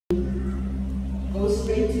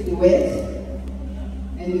straight to the word,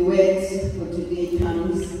 and the word for today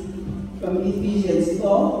comes from Ephesians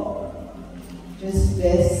 4, just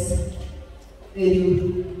verse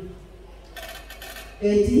 31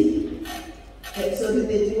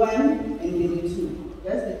 and 32.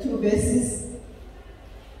 That's the two verses,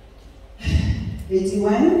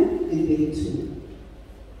 31 and 32.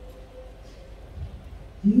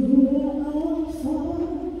 You are Alpha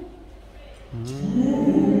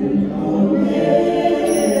and Omega.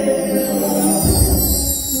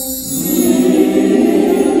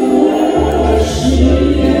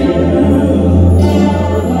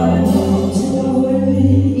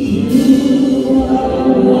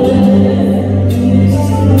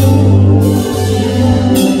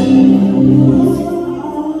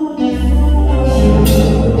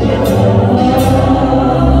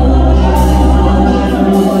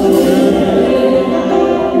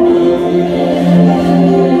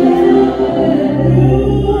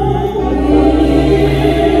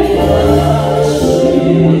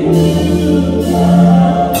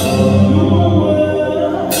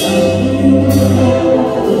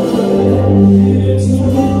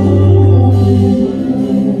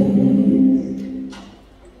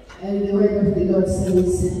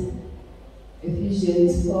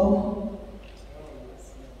 Ephesians 4,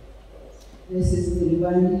 verses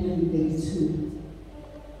 31 and 32.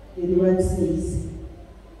 31 says,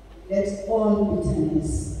 let all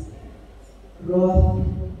bitterness, wrath,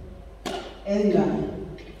 anger,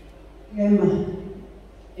 clamor,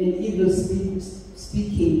 and evil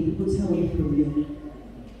speaking put away from you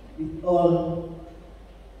with all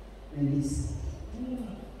malice.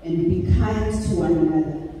 And be kind to one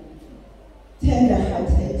another,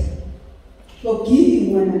 tender-hearted, forgiving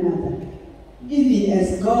one another, even as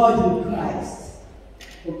God in Christ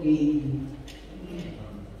forgave you.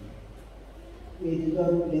 May the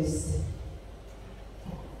Lord bless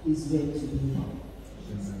His word to me.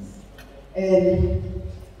 And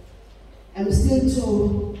I'm still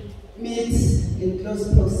to meet in close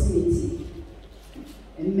proximity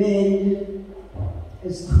a man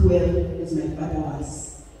as cruel as my father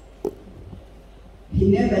was. He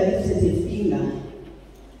never lifted a finger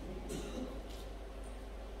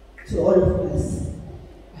to all of us,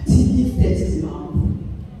 but he lifted his mouth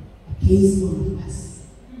against all of us.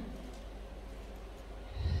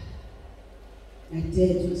 My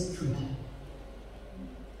dad was cruel,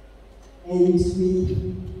 and we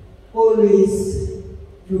always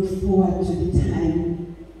look forward to the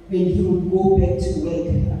time when he would go back to work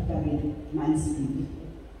after a month's leave,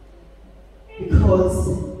 because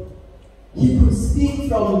he could speak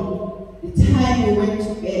from the time we went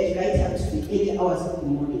to bed right up to the early hours of the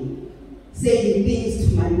morning, saying things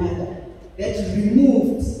to my mother that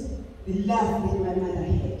removed the love that my mother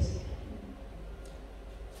had.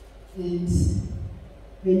 And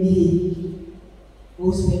when he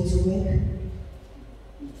goes back to work,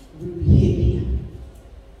 we will be happier.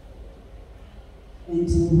 And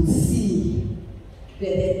we will see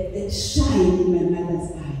that shine in my mother's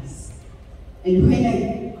eyes. And when I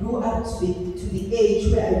grew up to the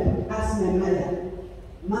age where I could ask my mother,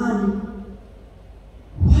 Mom,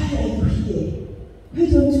 why are you here? Why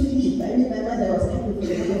don't you leave? I mean, my mother was coming from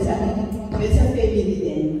a better family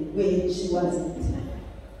than where she was at the time.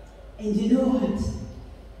 And you know what?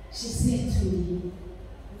 She said to me,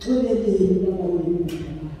 in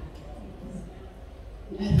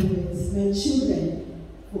other words, my children,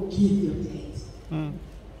 forgive your dad.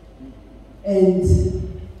 And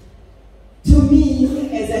to me,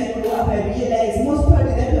 as I grew up, I realized most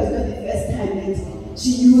probably that was not the first time that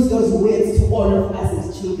she used those words to all of us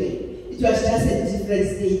as children. It was just at different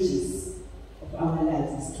stages of our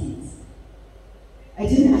lives as kids. I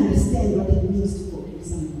didn't understand what it means to forgive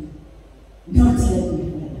someone, not like my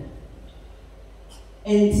brother.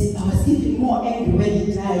 And I was even more angry when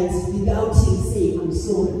he died without him saying, I'm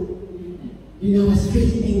sorry. You know, I was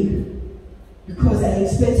really angry because I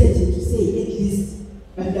expected him to say, at least,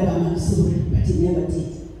 I'm sorry, but he never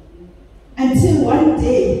did. Until one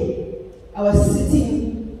day, I was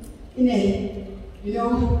sitting in a, you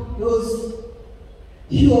know, those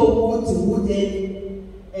pure wooden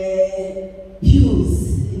pews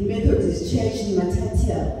in Methodist Church in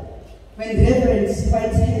Matatia, when Reverend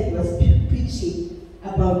Whitehead was preaching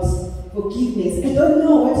about forgiveness. I don't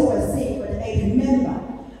know what he was saying, but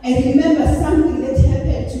I remember something that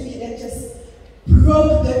happened to me that just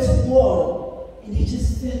broke that wall. And I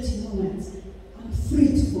just felt, you know what, I'm free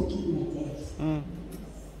to forgive my dad.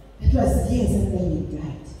 That was years after he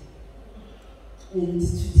died. And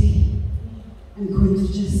today, I'm going to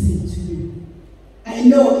just say to you, I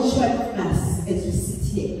know each one of us as we sit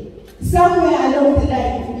here, somewhere along the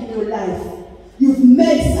line in your life, you've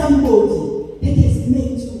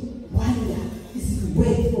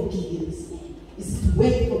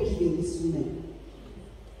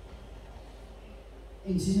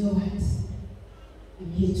you know what?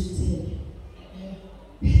 I'm here to tell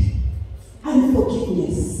you.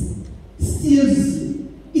 Unforgiveness steals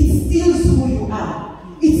you. It steals who you are.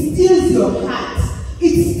 It steals your heart.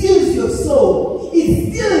 It steals your soul. It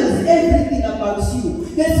steals everything about you.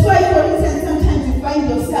 That's why, for instance, sometimes you find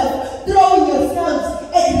yourself throwing yourselves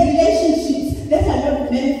at relationships that are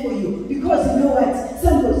not meant for you. Because you know what?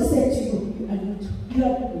 Somebody said to you, you are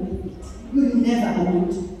not with it. You will never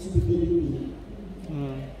amount to be anything.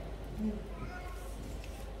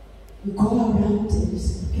 You go around and you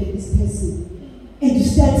look at this person and you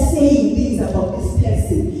start saying things about this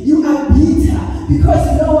person. You are bitter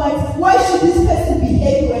because you know what? Why should this person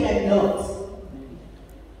behave when I'm not?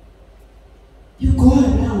 You go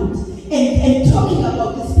around and talking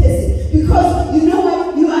about this person because you know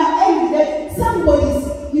what? You are angry that somebody's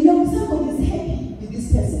happy with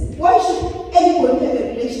this person. Why should anybody have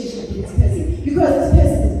a relationship with this person? Because this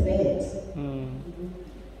person is bad.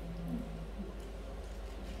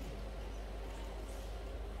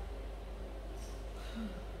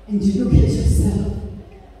 And you look at yourself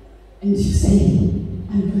and you say,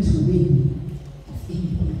 I'm not worthy of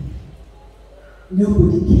anyone.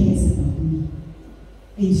 Nobody cares about me.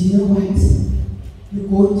 And you know what? You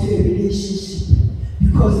go into a relationship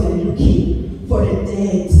because you're looking for a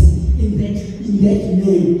dad in that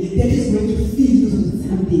man that is going to fill you with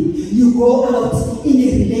something. You go out in a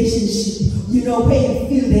relationship, you know, where you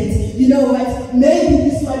feel that, you know what, maybe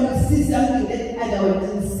this one will see something that the other one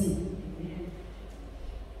didn't see.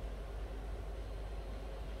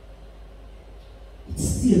 It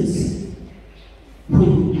steals who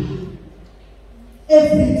you are.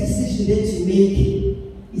 Every decision that you make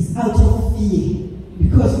is out of fear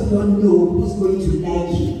because you don't know who's going to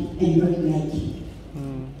like you and not like you.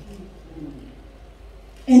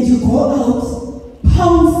 And you go out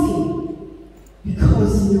pouncing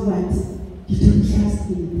because you know what? You don't trust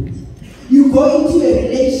anybody. You go into a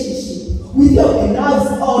relationship with your gloves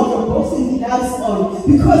on, your boxing gloves on,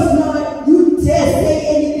 because you know what? You dare say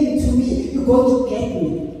anything to me, you're going to get me.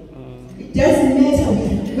 It doesn't matter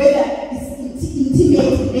whether it's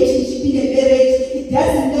intimate relationship in a marriage, it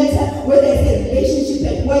doesn't matter whether it's a relationship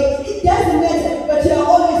at work, it doesn't matter, but you're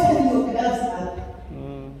always having your gloves up.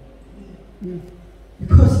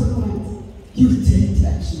 Because you know what? You didn't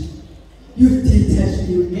touch me. You didn't touch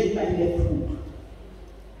me, you get my left hook.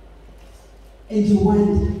 And you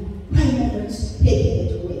wonder, why am I not happy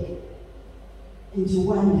at work? And you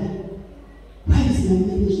wonder, why is my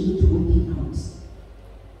marriage not working out?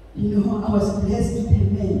 You know, I was blessed with a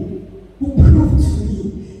man who proved to me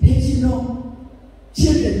that, you know,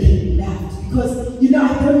 children can be loved. Because, you know, I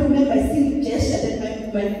don't remember a single gesture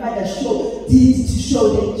that my father did to show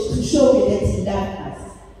me that he loved us.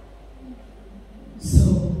 So,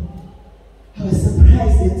 I was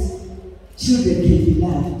surprised that children can be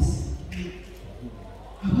loved.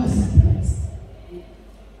 I was surprised.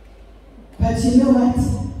 But you know what?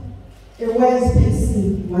 A wise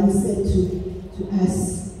person once said to us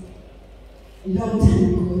a long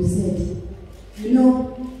time ago, he said, you know,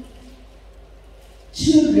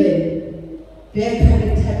 children bear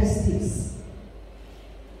characteristics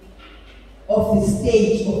of the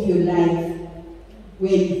stage of your life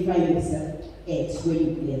where you find yourself at when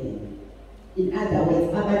you bear them. In other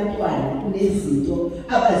words, abantwana kunezinto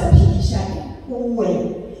abaziphikisha kuwe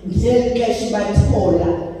ngeke bathola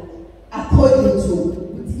according to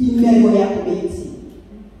imeko yakho bethi.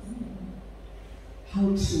 How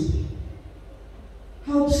true?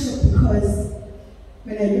 How true? Because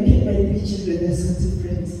when I look at my three children, they're so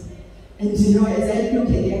different. And you know, as I look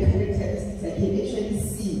at their characteristics, I can actually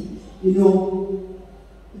see, you know,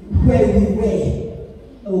 where we were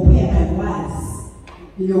or where I was,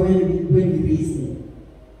 you know, when we raised them.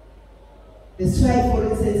 That's why, for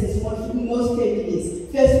instance, it's most families,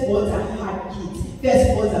 firstborns are hard kids,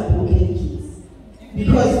 firstborns are broken kids.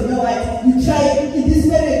 Because you know what, you try, in this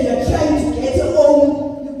marriage, you're trying to get your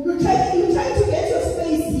own, you're trying to get your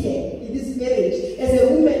space here, in this marriage, as a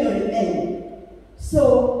woman or a man.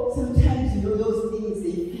 So, sometimes, you know, those things,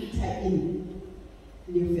 they filter in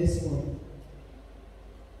your firstborn.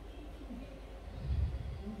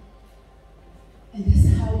 And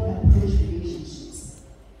that's how we approach relationships.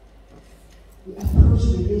 We approach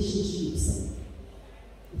relationships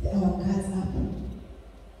with our guards up.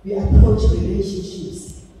 We approach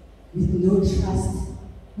relationships with no trust.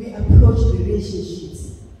 We approach relationships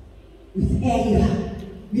with anger.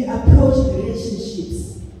 We approach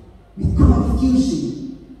relationships with confusion.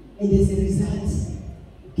 And as a result,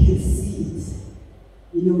 you can see it.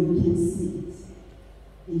 You know, you can see it.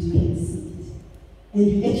 And you can see it. And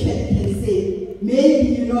you actually can say,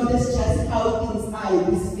 maybe, you know, that's just how things are in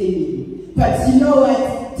this family. But you know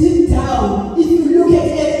what? deep down, if you look at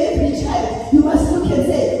every child, you must look and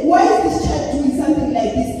say, why is this child doing something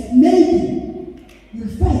like this? Maybe you'll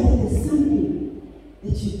find that there's something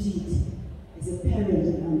that you did as a parent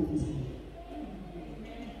around the time.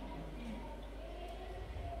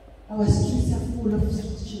 Our streets are full of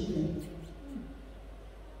children.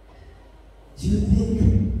 Do you think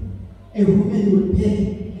a woman will bury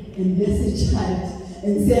a messy child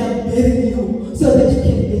and say, I'm burying you so that you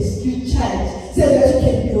can be a street child, so that you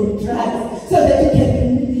can be on drugs, so that you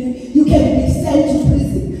can be sent to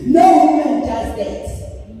prison? No woman does that.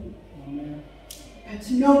 But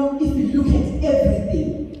you know, if you look at everything,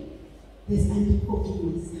 there's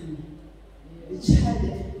unforgiveness coming. The child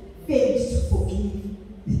that failed to forgive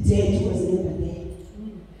the dead was never there.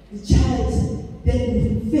 The child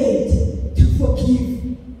then failed to forgive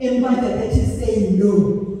a mother that is saying no.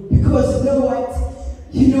 Because you know what?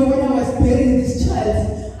 You know, when I was burying this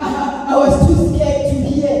child, I was too scared to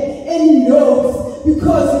hear any no's.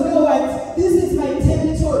 Because you know what? This is my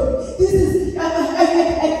territory. This is, I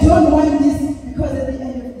don't want this. Because at the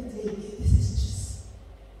end of the day, this is just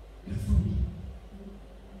not for me.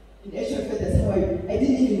 In actual fact, that's how I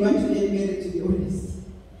didn't even want to get married, to be honest.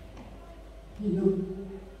 You know,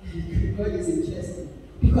 God is interesting.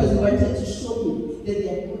 Because he wanted to show me that they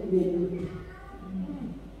are good men.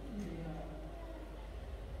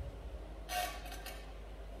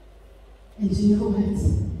 And you know what?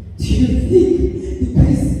 Do you think the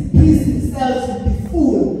priests themselves would be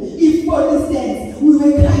full if, for instance, we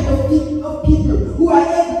were kind of people who are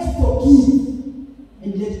able to forgive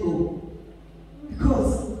and let go? Because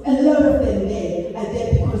a lot of them there are there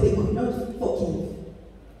because they could not forgive.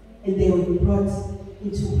 And they will be brought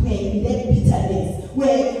into where, in that bitterness,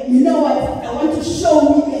 where, you know what, I want to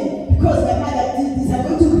show women because my mother did this. I'm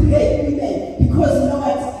going to hate women because, you know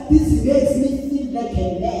what, this makes me feel like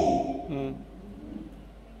a man.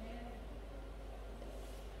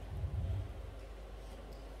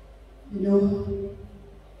 You know,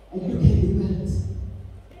 I look at the world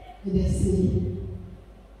and I say,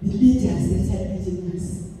 the leaders that are leading us,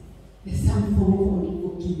 there's some form of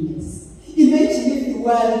unforgiveness. Imagine if the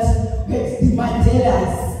world had the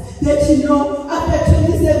Mandelas that, you know, after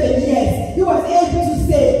 27 years, he was able to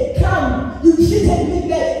say, come, you treated me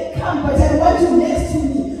bad, come, but I want you next to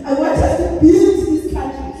me. I want us to build this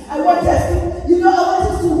country. I want us to, you know, I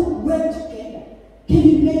want us to work together. Can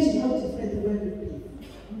you imagine how different the world would be?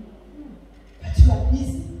 But you are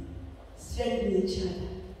busy strengthening each other.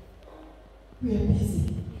 We are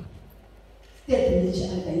busy stepping each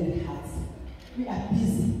other in the hearts. We are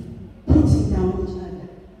busy putting down each other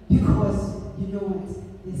because, you know what,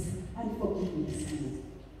 this unforgiveness is.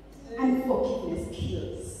 Unforgiveness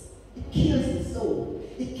kills. It kills the soul.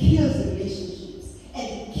 It kills relationships. And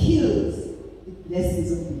it kills the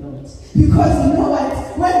blessings of the Lord. Because you know what,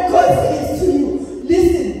 when God says to you,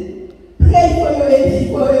 listen, pray for your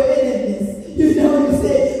enemies. You know, you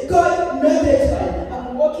say, God, not that one.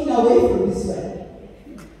 I'm walking away from this one.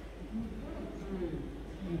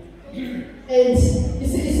 And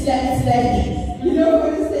it's like, you know, for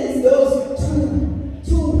instance, those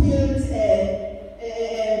two-wheeled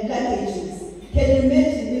luggages. Can you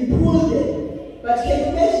imagine? We pull them. But can you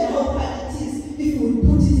imagine how hard it is if you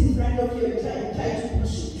put it in front of you and try to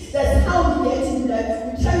push it? That's how we get in life.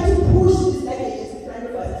 We try to push these luggages in front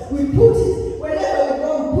of us. We put it, wherever we go,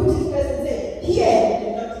 we put it first and say, here,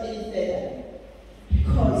 and not any further.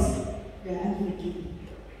 Because we are unforgiving.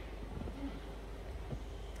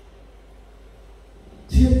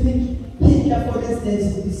 Do you think Hitler, for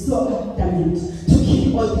instance, would be so adamant to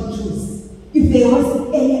kill all the Jews if there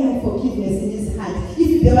wasn't any unforgiveness in his heart,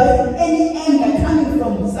 if there wasn't any anger coming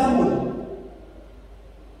from someone?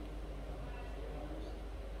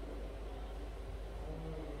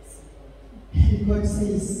 And God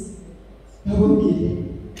says, I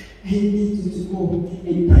need you to go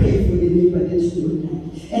and pray for the neighbor that you don't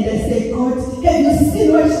like. And I say, God, have you seen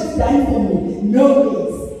what she's done for me? No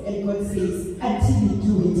ways. And God says, until you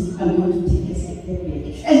do it, I'm going to take a step back.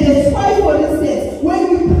 And that's why, for instance, when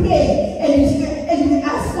we pray and we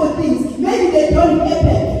ask for things, maybe they don't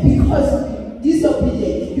happen because of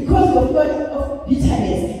disobedience, because of what of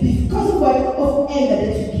bitterness, because of what of anger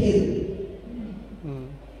that you carry.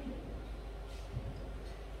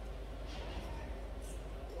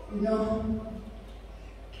 You know,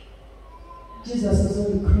 Jesus was on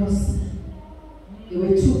the cross. There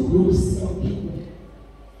were two groups of people.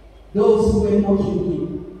 Those who were mocking him,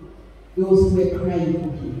 those who were crying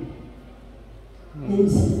for him. And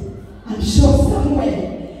I'm sure somewhere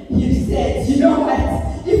he said, you know what,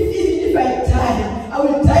 if I die, I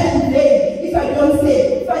will die in vain if I don't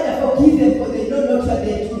say, Father, forgive them for they don't know what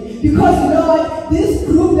they're doing. Because you know what, this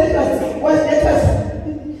group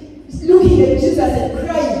looking at Jesus and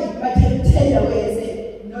crying, but he turned away and said,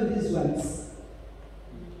 "No, these ones."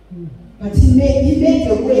 But he made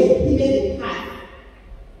a way, he made a path.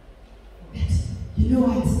 That, you know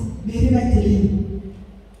what, Mary Magdalene,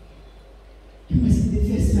 you must be the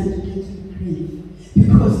first one to get to the grave.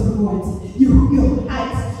 Because you know what,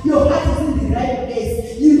 your heart is in the right place.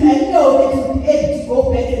 You can know that you'll be able to go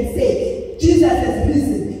back and say, Jesus has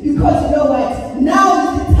risen. Because you know what, now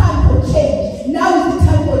is the time for change. Now is the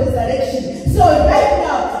time for resurrection. So right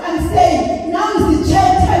now, I'm saying, now is the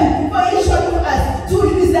time for each one of us to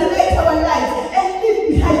resurrect our lives and leave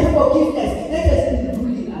behind forgiveness that has been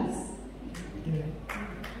ruling us.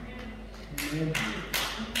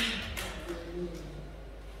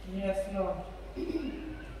 Yes, Lord.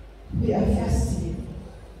 We are fasting.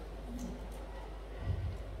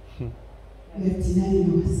 We are denying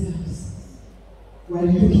ourselves. We are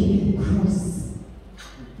looking at the cross.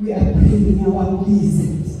 We are bringing our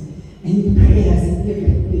blizzards and prayers and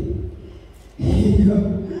everything. You know,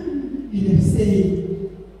 and I'm saying,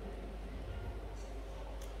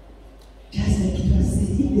 just like it was said,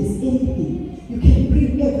 if there's anything, you can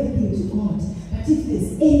bring everything to God. But if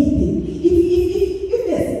there's anything, if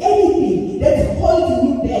there's anything that's holding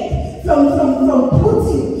you back from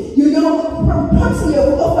putting, you know, from putting your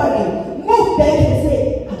offering, move back and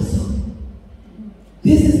say, I'm sorry.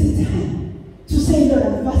 This is the time to say, Lord,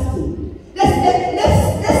 I'm fasting.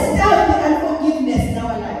 Let's start the unforgiveness in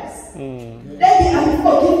our lives. Let the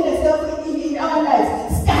unforgiveness in our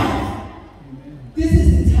lives start. This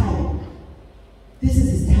is the time. This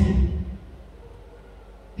is the time.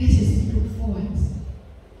 Let us look forward.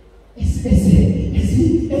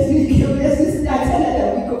 As we start another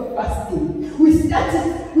week of fasting, we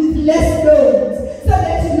started with less loads, so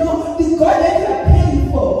that you know the God that you are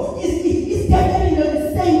praying for is definitely not the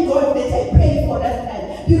same God that I prayed for last time.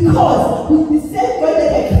 Because with the same God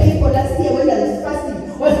that I prayed for last year when I was fasting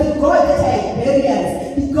was the God that I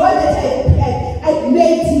experienced, the God that I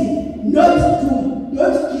made him not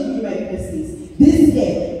to give me my blessings. This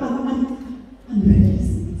year, I'm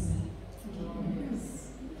releasing myself.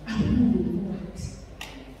 I'm moving forward.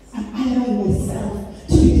 I'm allowing myself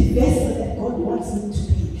to be the vessel that God wants me to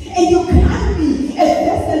be. And you can't be a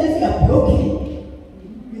vessel if you are broken.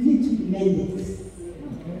 You need to be mended.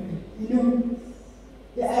 You know,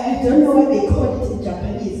 I don't know what they call it in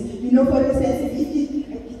Japanese. You know, for instance,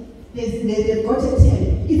 they've got a term.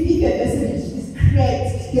 If a vessel is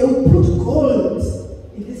cracked, they will put gold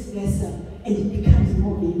in this vessel and it becomes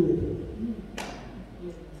more valuable.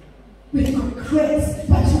 We've got cracks,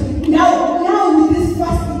 but now with this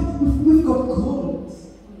fasting, we've got gold.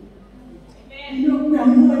 You know, we are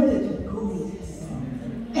molded with gold.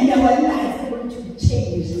 And our lives are going to be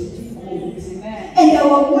changed into gold. And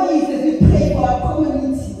our ways as we pray for our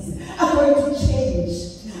communities are going to change.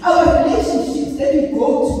 Our relationships that we go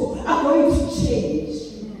to are going to change.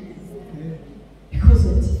 Because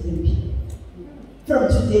we're different people. From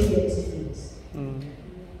today, we're different.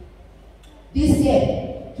 This year,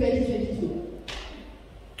 2022,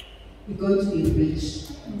 we're going to be rich.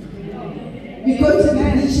 We're going to be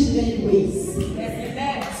rich in many ways.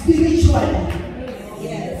 Spiritually,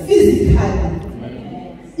 physically,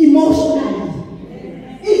 emotionally.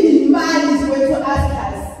 Even man is going to ask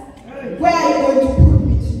us, where are you going to put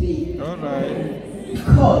me today? All right.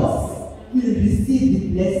 Because we'll receive the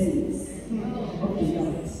blessings of the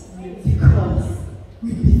Lord. Because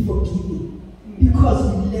we'll be forgiven. Because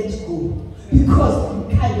we let go. Because we're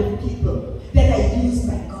the kind of people that are used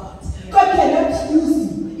by God. God cannot use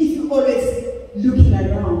you if you're always looking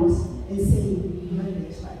around and saying, you're not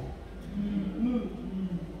next one.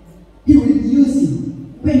 He will use you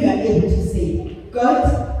when you are able to say, God,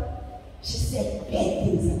 she said bad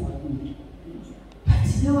things about me. But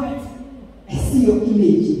you know what? I see your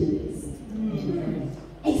image in this.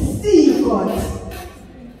 I see you, God.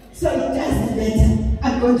 So it doesn't matter.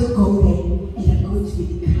 I'm going to go there and I'm going to be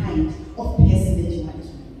the kind of person that you want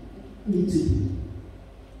me to be.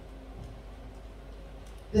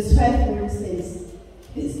 That's why Paul says,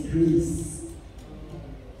 there's grace.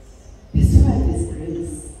 That's why there's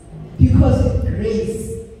grace. Because with grace,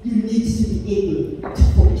 you need to be able to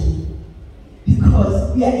forgive.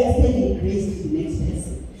 Because we are extending grace to the next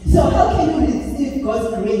person. So how can you receive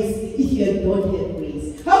God's grace if you don't have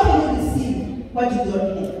grace? How can you receive what you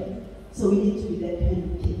don't have? So we need to be that kind of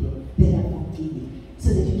people that are forgiving, so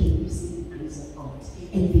that you can receive the grace of God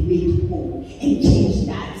and be made whole and change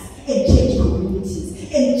lives and change communities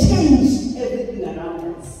and change everything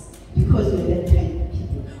around us. Because we're that kind of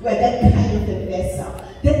people. We're that kind of a vessel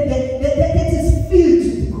that is filled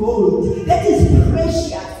with gold, that is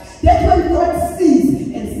precious, that when God